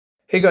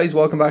Hey guys,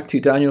 welcome back to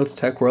Daniel's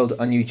Tech World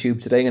on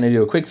YouTube. Today I'm going to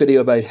do a quick video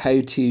about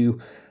how to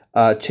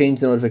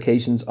change the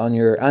notifications on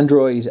your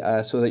Android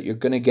so that you're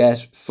going to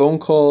get phone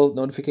call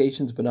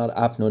notifications but not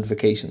app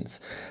notifications.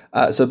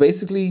 So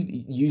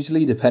basically,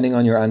 usually depending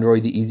on your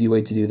Android, the easy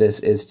way to do this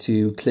is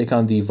to click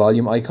on the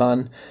volume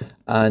icon,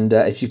 and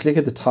if you click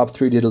at the top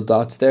three little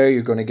dots there,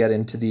 you're going to get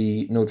into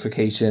the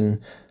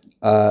notification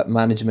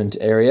management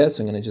area.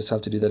 So I'm going to just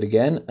have to do that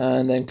again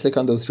and then click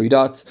on those three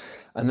dots,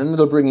 and then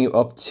it'll bring you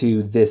up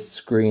to this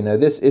screen. Now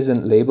this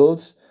isn't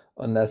labeled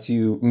unless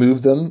you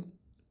move them.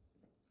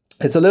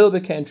 It's a little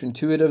bit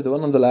counterintuitive. The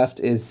one on the left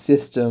is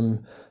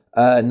system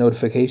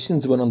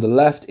notifications. The one on the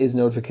left is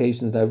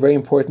notifications. Now, very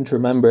important to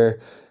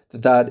remember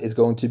that that is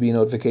going to be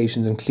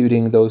notifications,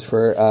 including those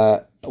for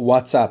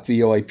WhatsApp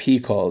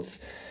VoIP calls.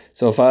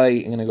 So if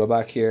I'm going to go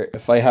back here,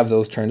 if I have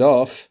those turned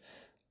off,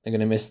 I'm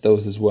going to miss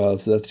those as well.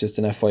 So that's just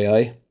an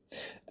FYI.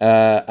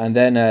 And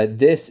then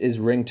this is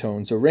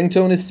ringtone. So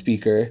ringtone is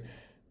speaker,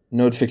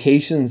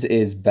 notifications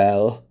is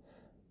bell,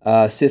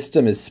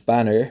 system is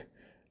spanner,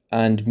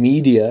 and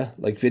media,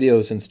 like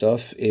videos and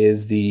stuff,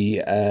 is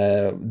the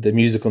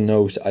musical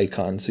note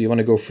icon. So you want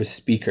to go for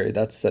speaker.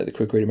 That's the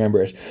quick way to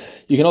remember it.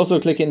 You can also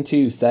click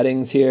into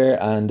settings here,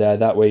 and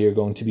that way you're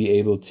going to be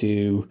able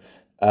to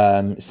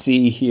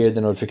see here the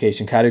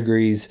notification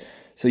categories.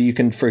 So you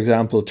can, for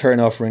example, turn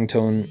off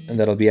ringtone, and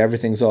that'll be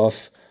everything's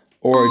off,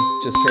 or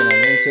just turn on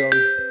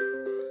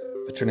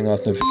ringtone, but turning off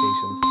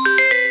notifications.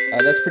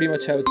 That's pretty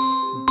much how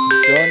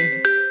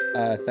it's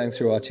done. Thanks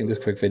for watching this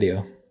quick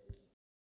video.